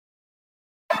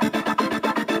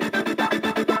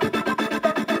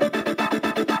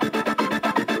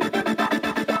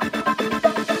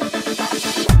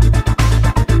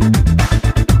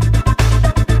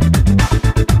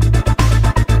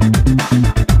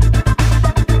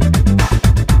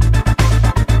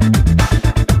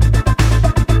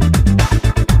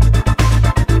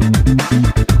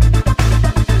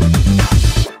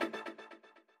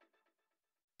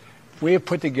we have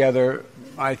put together,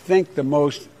 I think, the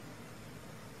most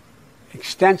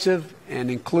extensive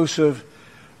and inclusive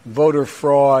voter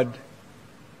fraud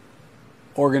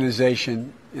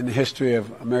organization in the history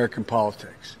of American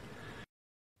politics.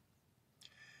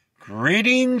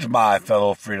 Greetings, my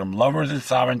fellow freedom lovers and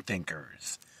sovereign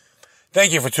thinkers.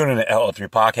 Thank you for tuning in to LO3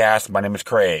 Podcast. My name is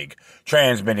Craig,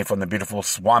 transmitting from the beautiful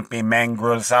swampy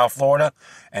mangroves of South Florida,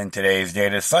 and today's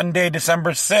date is Sunday,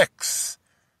 December 6,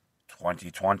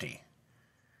 2020.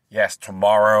 Yes,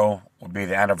 tomorrow will be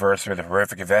the anniversary of the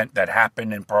horrific event that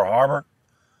happened in Pearl Harbor,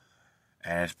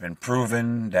 and it's been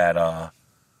proven that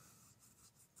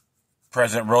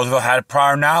President Roosevelt had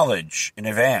prior knowledge in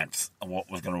advance of what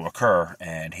was going to occur,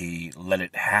 and he let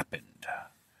it happen.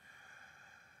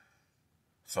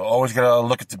 So always got to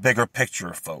look at the bigger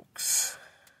picture, folks,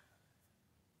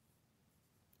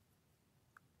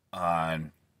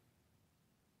 on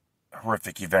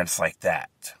horrific events like that.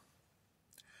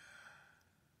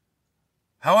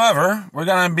 However,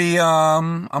 I'm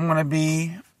going to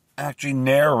be actually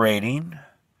narrating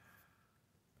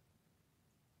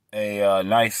a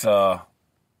nice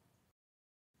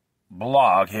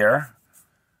blog here,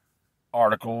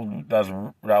 article that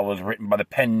was written by the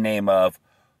pen name of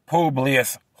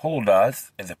Publius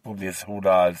Huldas. It's a Publius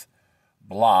Huldas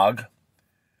blog,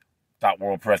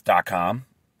 .wordpress.com.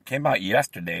 Came out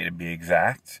yesterday, to be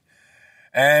exact.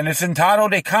 And it's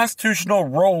entitled A Constitutional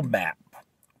Roadmap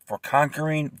for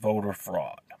Conquering Voter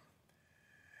Fraud.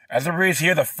 As it reads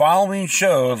here, the following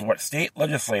shows what state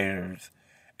legislators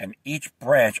and each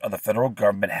branch of the federal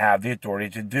government have the authority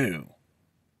to do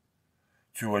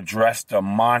to address the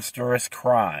monstrous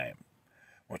crime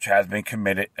which has been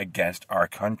committed against our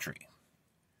country.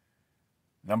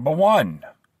 Number 1,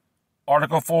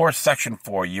 Article 4, Section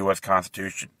 4, U.S.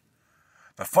 Constitution.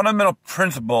 The fundamental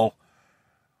principle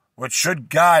which should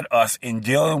guide us in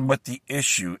dealing with the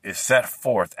issue is set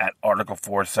forth at Article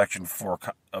 4, Section 4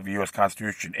 of the U.S.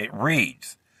 Constitution. It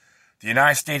reads, the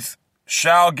United States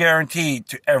shall guarantee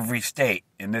to every state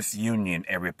in this union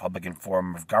a republican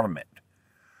form of government.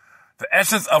 The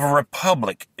essence of a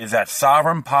republic is that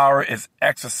sovereign power is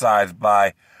exercised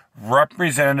by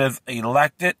representatives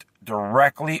elected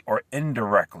directly or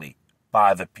indirectly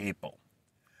by the people.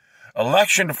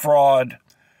 Election fraud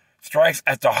strikes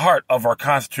at the heart of our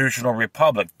constitutional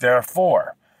republic.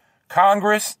 Therefore,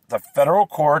 Congress, the federal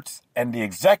courts, and the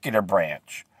executive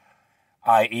branch,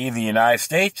 i.e. the United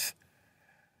States,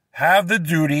 have the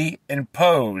duty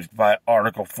imposed by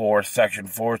Article 4, Section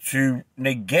 4 to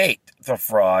negate the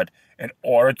fraud in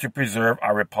order to preserve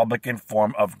our republican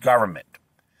form of government.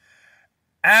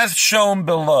 As shown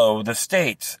below, the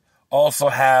states also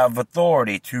have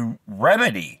authority to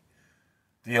remedy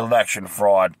the election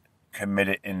fraud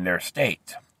committed in their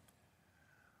state.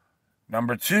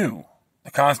 Number 2,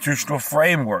 the constitutional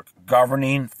framework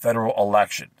governing federal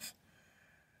elections.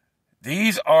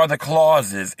 These are the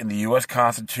clauses in the U.S.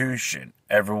 Constitution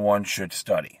everyone should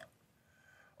study.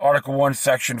 Article 1,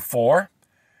 Section 4.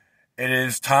 It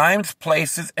is times,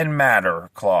 places, and matter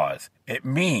clause. It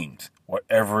means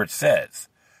whatever it says.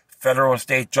 Federal and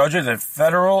state judges and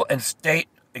federal and state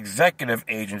executive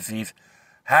agencies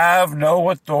have no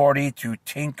authority to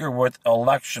tinker with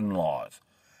election laws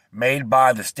made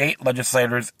by the state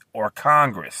legislators or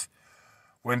Congress.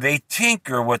 When they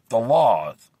tinker with the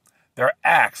laws, their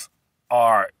acts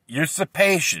are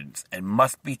usurpations and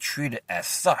must be treated as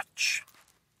such.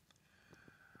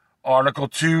 Article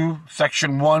 2,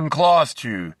 Section 1, Clause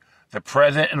 2. The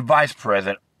President and Vice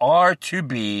President are to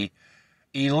be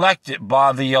elected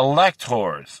by the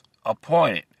electors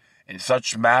appointed in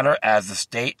such matter as the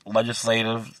state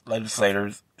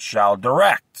legislators shall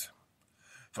direct.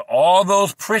 So all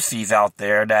those prissies out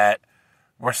there that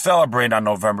were celebrating on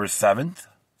November 7th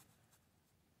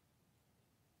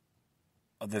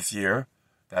of this year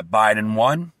that Biden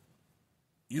won,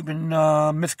 you've been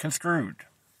misconstrued.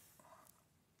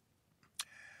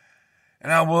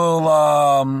 And I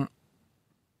will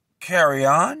carry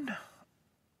on.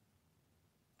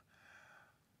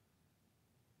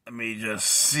 Let me just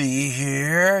see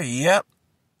here. Yep.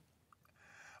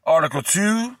 Article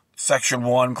 2, Section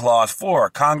 1, Clause 4.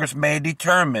 Congress may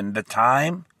determine the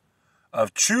time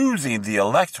of choosing the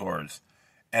electors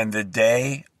and the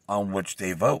day on which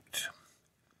they vote.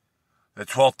 The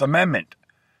 12th Amendment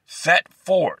set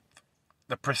forth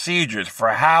the procedures for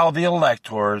how the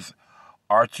electors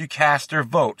are to cast their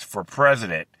votes for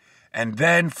president and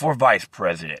then for vice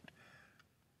president.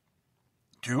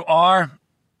 To our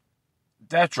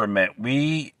detriment,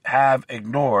 we have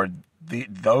ignored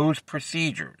those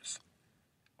procedures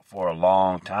for a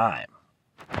long time.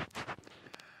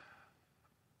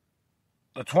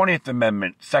 the 20th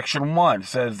Amendment, Section 1,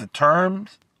 says the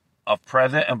terms of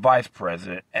president and vice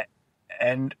president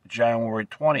end January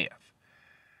 20th.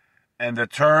 And the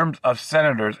terms of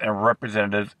senators and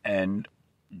representatives end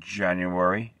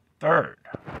January 3rd.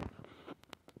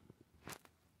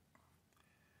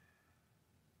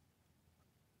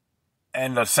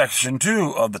 And the Section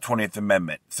 2 of the 20th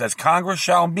Amendment says Congress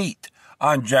shall meet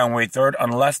on January 3rd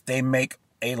unless they make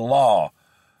a law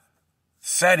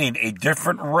setting a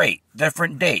different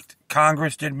date.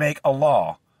 Congress did make a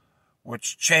law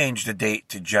which changed the date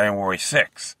to January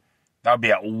 6th. That would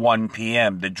be at 1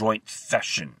 p.m., the joint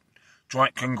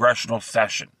congressional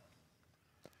session,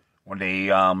 when they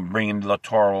bring in the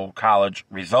electoral college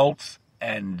results,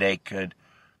 and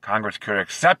Congress could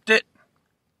accept it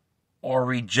or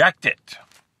reject it.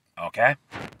 Okay?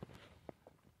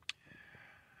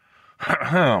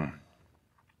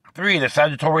 3, the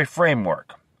statutory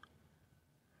framework.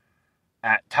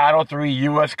 At Title III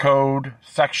U.S. Code,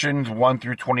 Sections 1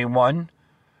 through 21,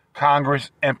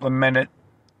 Congress implemented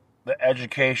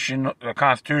the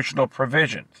constitutional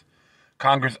provisions.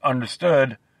 Congress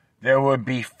understood there would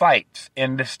be fights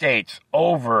in the states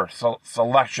over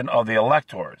selection of the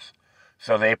electors,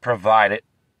 so they provided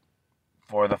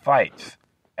for the fights.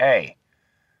 A.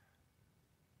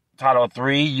 Title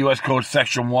III, U.S. Code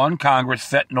Section 1, Congress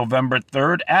set November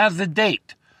 3rd as the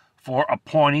date for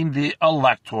appointing the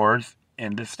electors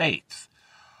in the states.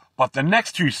 But the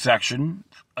next two sections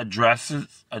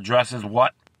addresses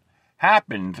what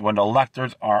happens when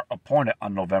electors are appointed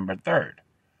on November 3rd.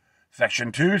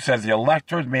 Section 2 says the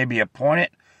electors may be appointed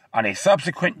on a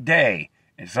subsequent day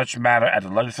in such matter as the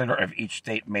legislature of each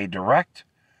state may direct.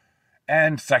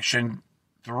 And Section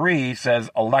 3 says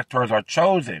electors are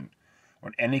chosen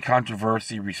when any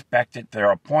controversy respecting their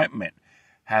appointment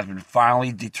has been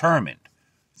finally determined.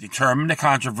 Determine the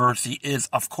controversy is,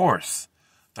 of course,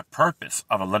 the purpose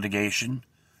of a litigation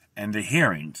and the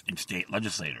hearings in state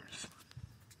legislatures.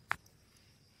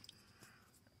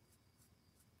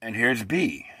 And here's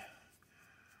B.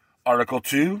 Article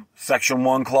 2, Section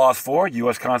 1, Clause 4,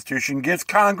 U.S. Constitution gives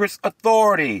Congress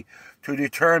authority to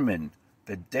determine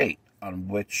the date on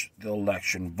which the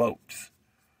election votes.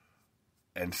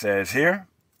 And says here,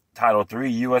 Title 3,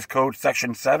 U.S. Code,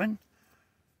 Section 7,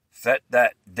 set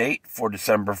that date for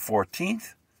December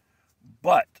 14th,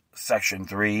 but Section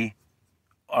 3,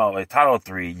 Title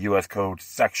 3, U.S. Code,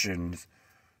 Sections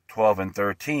 12 and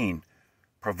 13,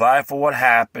 provide for what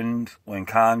happens when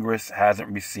Congress hasn't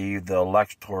received the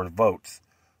electoral votes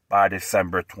by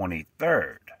December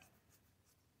 23rd.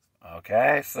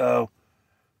 Okay, so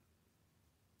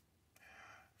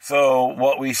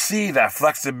what we see, that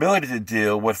flexibility to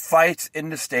deal with fights in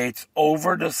the states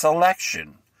over the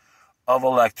selection of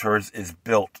electors is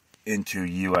built into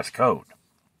U.S. Code.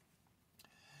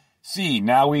 C,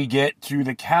 now we get to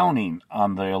the counting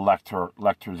on the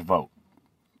elector's vote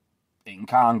in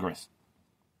Congress.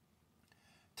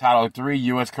 Title 3,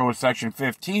 U.S. Code Section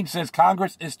 15 says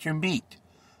Congress is to meet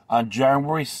on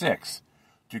January 6th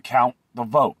to count the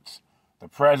votes. The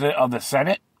President of the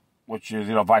Senate, which is,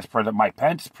 Vice President Mike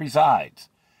Pence, presides.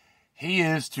 He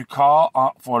is to call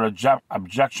for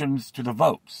objections to the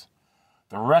votes.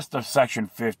 The rest of Section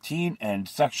 15 and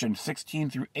Section 16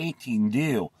 through 18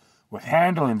 deal with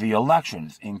handling the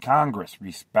elections in Congress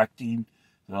respecting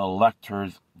the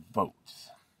electors' votes.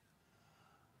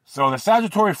 So the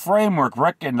statutory framework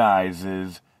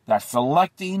recognizes that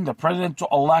selecting the presidential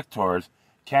electors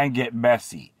can get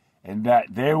messy and that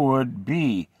there would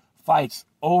be fights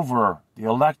over the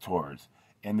electors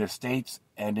in the states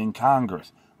and in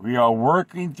Congress. We are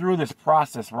working through this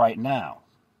process right now.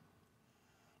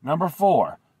 Number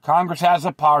 4, Congress has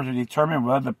the power to determine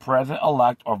whether the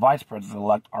president-elect or vice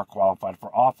president-elect are qualified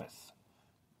for office.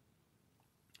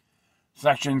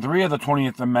 Section 3 of the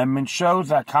 20th Amendment shows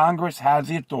that Congress has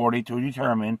the authority to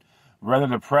determine whether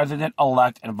the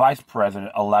president-elect and vice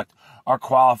president-elect are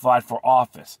qualified for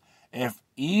office if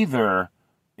either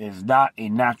is not a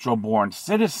natural-born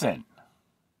citizen.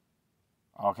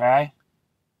 Okay?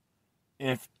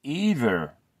 If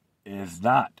either is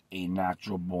not a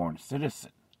natural-born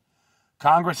citizen.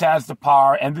 Congress has the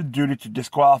power and the duty to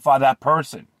disqualify that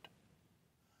person.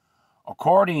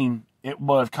 It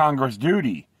was Congress'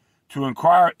 duty to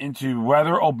inquire into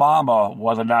whether Obama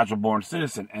was a natural-born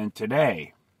citizen, and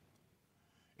today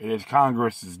it is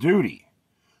Congress's duty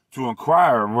to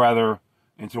inquire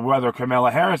into whether Kamala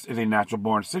Harris is a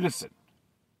natural-born citizen.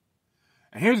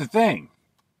 And here's the thing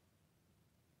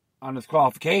on this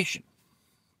qualification.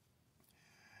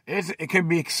 It can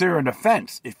be considered an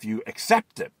offense if you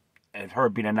accept it as her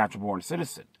being a natural-born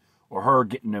citizen or her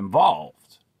getting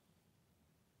involved,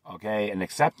 okay, and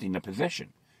accepting the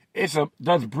position.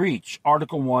 does breach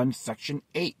Article 1, Section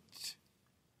 8,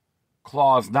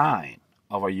 Clause 9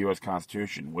 of our U.S.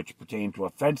 Constitution, which pertain to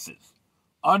offenses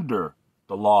under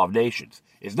the law of nations.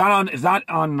 It's not on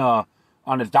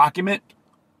his document.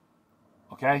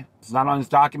 Okay? It's not on his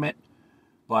document,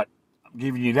 but I'm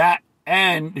giving you that.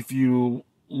 And if you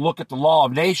look at the law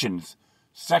of nations,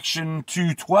 Section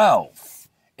 212,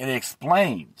 it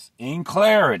explains in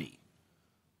clarity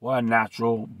what a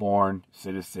natural-born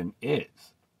citizen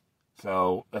is.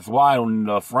 So that's why when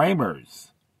the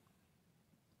framers,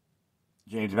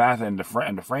 James Madison and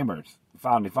the framers, the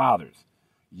founding fathers,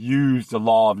 used the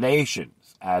law of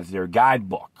nations as their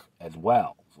guidebook as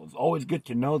well. So it's always good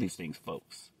to know these things,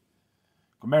 folks.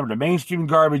 Remember, the mainstream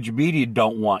garbage media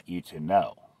don't want you to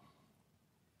know.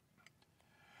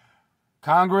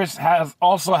 Congress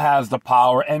also has the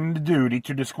power and the duty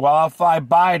to disqualify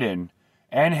Biden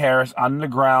and Harris on the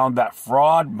ground that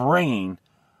fraud bringing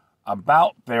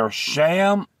about their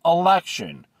sham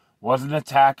election was an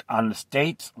attack on the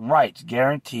state's rights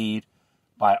guaranteed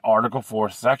by Article 4,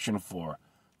 Section 4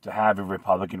 to have a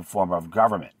Republican form of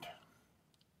government.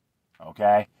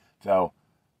 Okay? So,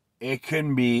 it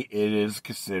is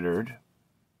considered,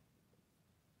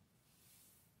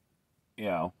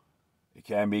 it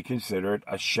can be considered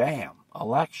a sham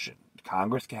election.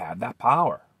 Congress can have that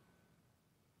power.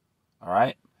 All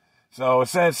right? So it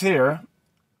says here,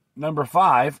 number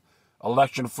 5,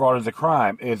 election fraud is a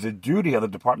crime. It is the duty of the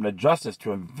Department of Justice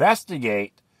to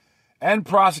investigate and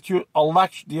prosecute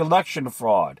the election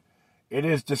fraud. It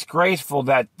is disgraceful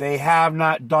that they have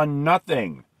not done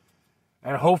nothing.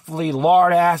 And hopefully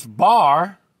Lord-ass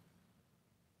Barr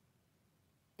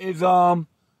is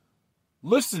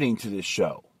listening to this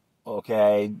show.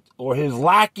 Okay? Or his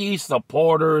lackeys,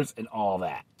 supporters, and all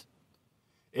that.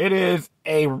 It is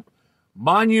a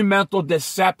monumental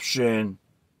deception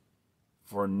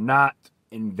for not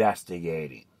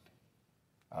investigating.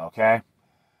 Okay?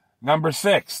 Number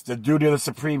 6, the duty of the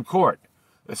Supreme Court.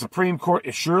 The Supreme Court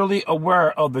is surely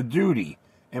aware of the duty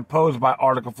imposed by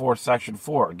Article 4, Section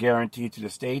 4, guaranteed to the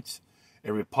states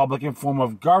a Republican form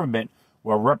of government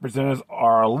where representatives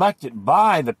are elected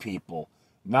by the people,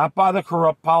 not by the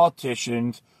corrupt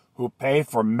politicians who pay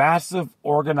for massive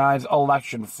organized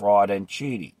election fraud and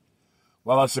cheating.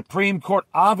 While the Supreme Court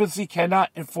obviously cannot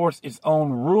enforce its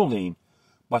own ruling,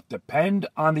 but depend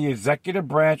on the executive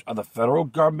branch of the federal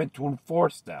government to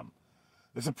enforce them,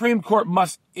 the Supreme Court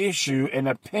must issue an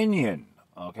opinion,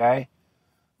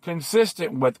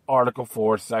 consistent with Article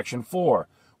 4, Section 4,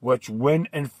 which, when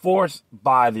enforced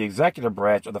by the executive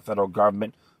branch of the federal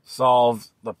government,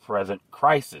 solves the present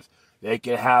crisis. They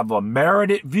can have a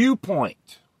merited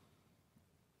viewpoint.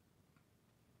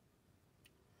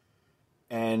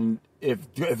 And if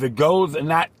it goes in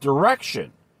that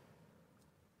direction,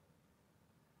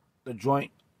 in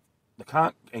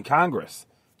Congress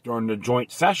during the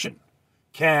joint session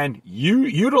can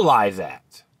utilize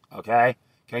that,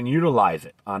 can utilize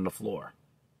it on the floor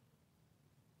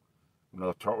when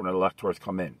the electors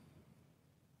come in.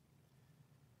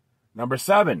 Number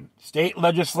 7, state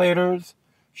legislators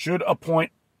should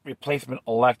appoint replacement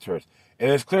electors. It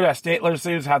is clear that state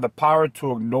legislators have the power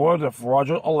to ignore the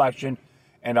fraudulent election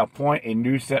and appoint a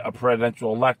new set of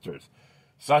presidential electors.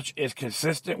 Such is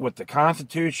consistent with the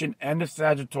Constitution and the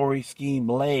statutory scheme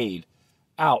laid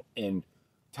out in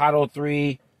Title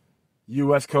III,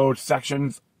 U.S. Code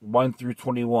Sections 1 through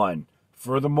 21.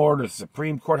 Furthermore, the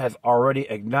Supreme Court has already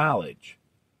acknowledged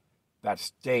that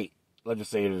state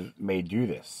legislators may do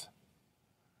this.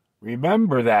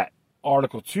 Remember that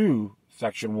Article 2,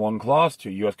 Section 1, Clause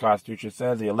 2, U.S. Constitution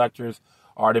says the electors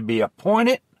are to be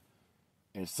appointed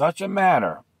in such a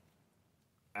manner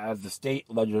as the state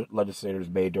legislators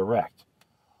may direct.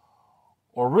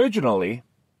 Originally,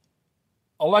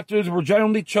 electors were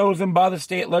generally chosen by the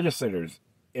state legislators.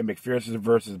 In McPherson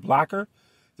versus Blacker,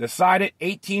 decided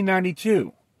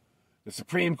 1892. The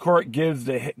Supreme Court gave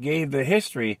the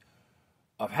history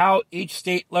of how each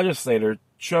state legislator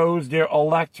chose their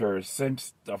electors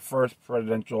since the first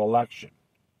presidential election.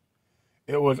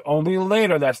 It was only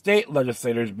later that state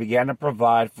legislators began to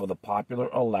provide for the popular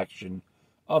election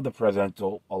of the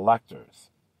presidential electors.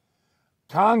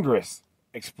 Congress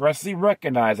expressly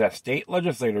recognized that state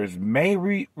legislators may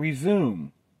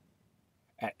resume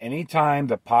at any time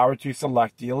the power to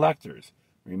select the electors.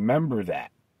 Remember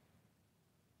that.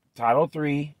 Title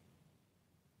III,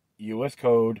 U.S.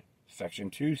 Code, Section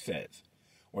 2 says,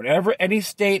 whenever any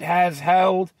state has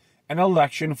held an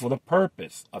election for the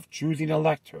purpose of choosing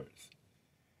electors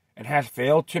and has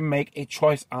failed to make a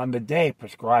choice on the day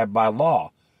prescribed by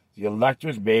law, the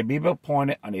electors may be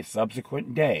appointed on a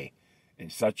subsequent day in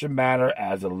such a manner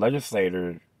as the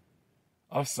legislature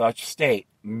of such state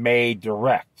may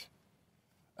direct.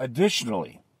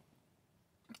 Additionally,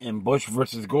 in Bush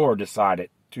versus Gore decided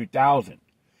 2000,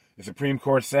 the Supreme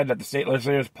Court said that the state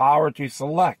legislature's power to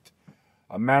select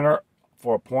a manner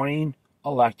for appointing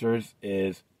electors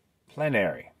is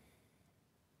plenary.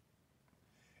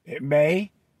 It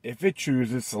may, if it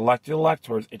chooses, select the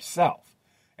electors itself,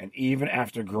 and even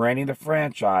after granting the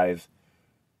franchise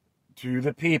to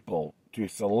the people to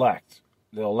select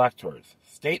the electors,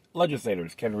 state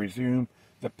legislators can resume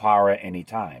the power at any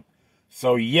time.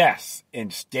 So yes,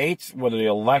 in states where the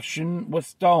election was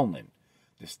stolen,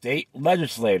 the state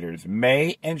legislators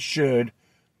may and should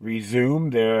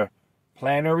resume their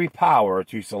plenary power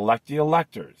to select the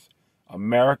electors.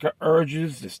 America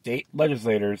urges the state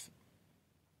legislators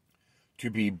to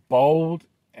be bold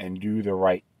and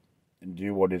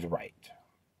do what is right.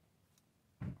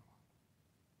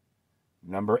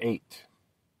 Number 8.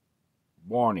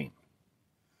 Warning.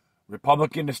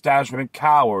 Republican establishment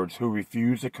cowards who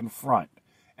refuse to confront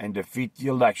and defeat the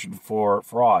election for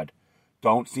fraud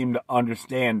don't seem to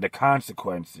understand the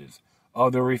consequences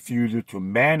of the refusal to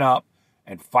man up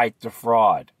and fight the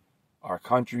fraud. Our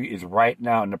country is right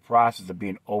now in the process of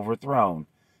being overthrown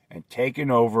and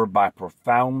taken over by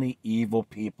profoundly evil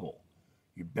people.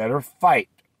 You better fight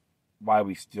while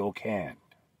we still can.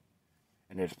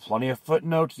 And there's plenty of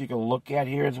footnotes you can look at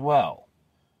here as well.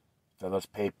 Phyllis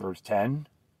Papers 10,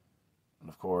 and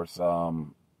of course,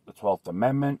 the 12th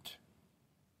Amendment,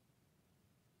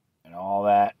 and all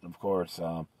that. And of course,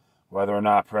 whether or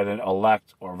not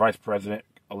President-elect or Vice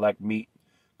President-elect meet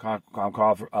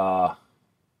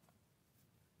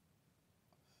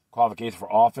qualifications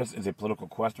for office is a political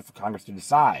question for Congress to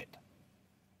decide.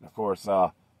 And of course,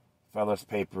 Phyllis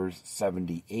Papers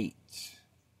 78.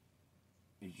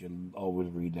 You should always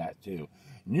read that too.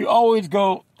 And you always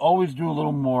do a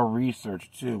little more research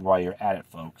too while you're at it,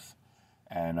 folks.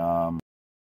 And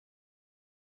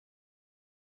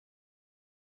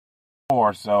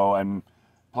more so, and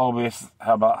Publius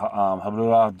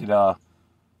did the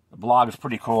blog is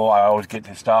pretty cool. I always get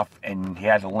his stuff, and he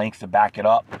has the links to back it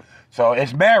up. So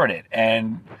it's merited.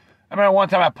 And I remember one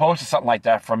time I posted something like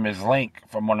that from his link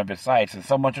from one of his sites, and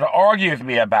someone tried to argue with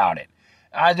me about it.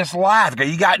 I just laughed.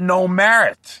 You got no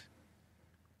merit.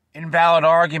 Invalid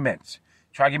arguments.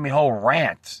 Try to give me a whole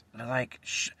rant. And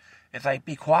it's like,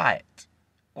 be quiet.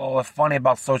 Well, what's funny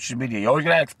about social media, you're always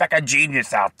going to expect a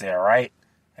genius out there, right?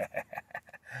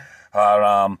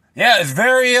 But, yeah, it's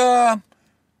very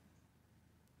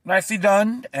nicely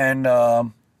done. And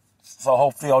so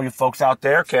hopefully all you folks out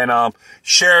there can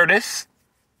share this.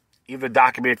 Either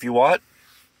document if you want.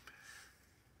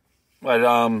 But,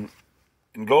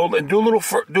 and go and do a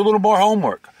little more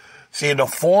homework. See, an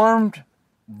informed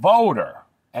voter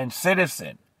and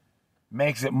citizen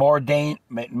makes it more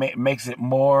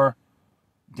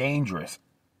dangerous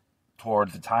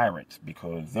towards the tyrants,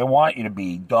 because they want you to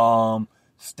be dumb,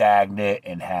 stagnant,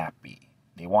 and happy.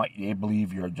 They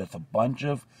believe you're just a bunch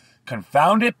of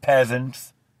confounded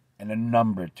peasants and a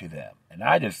number to them. And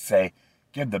I just say,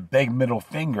 give the big middle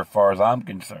finger as far as I'm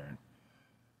concerned.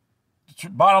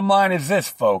 Bottom line is this,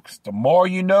 folks. The more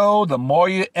you know, the more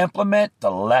you implement, the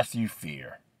less you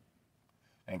fear,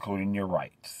 including your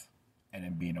rights and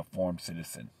in being a informed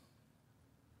citizen.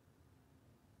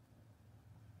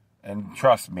 And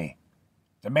trust me,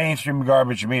 the mainstream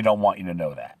garbage media don't want you to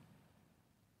know that.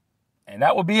 And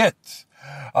that will be it.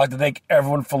 I'd like to thank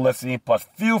everyone for listening. Plus,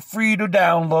 feel free to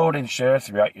download and share us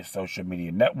throughout your social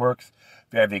media networks.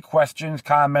 If you have any questions,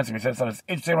 comments, or something that's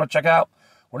interesting you want to check out,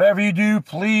 whatever you do,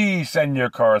 please send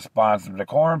your correspondence to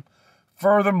Decorum.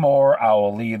 Furthermore, I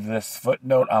will leave this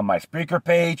footnote on my speaker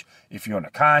page. If you want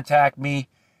to contact me,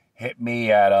 hit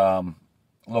me at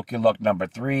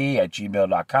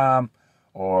lookyourluck3@gmail.com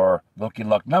or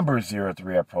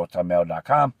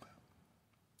lookyourluck03@protonmail.com.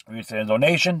 If you send a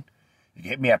donation, you can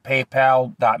hit me at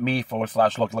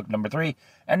paypal.me/lookyourluck3,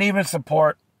 and even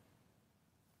support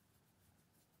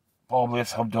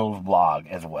Publius Hubdo's blog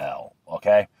as well.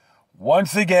 Okay?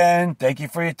 Once again, thank you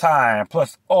for your time.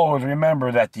 Plus, always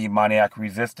remember that demoniac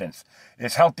resistance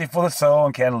is healthy for the soul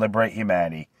and can liberate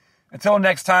humanity. Until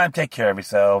next time, take care of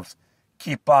yourselves.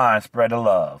 Keep on, spread the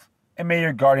love. And may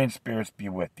your guardian spirits be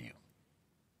with you.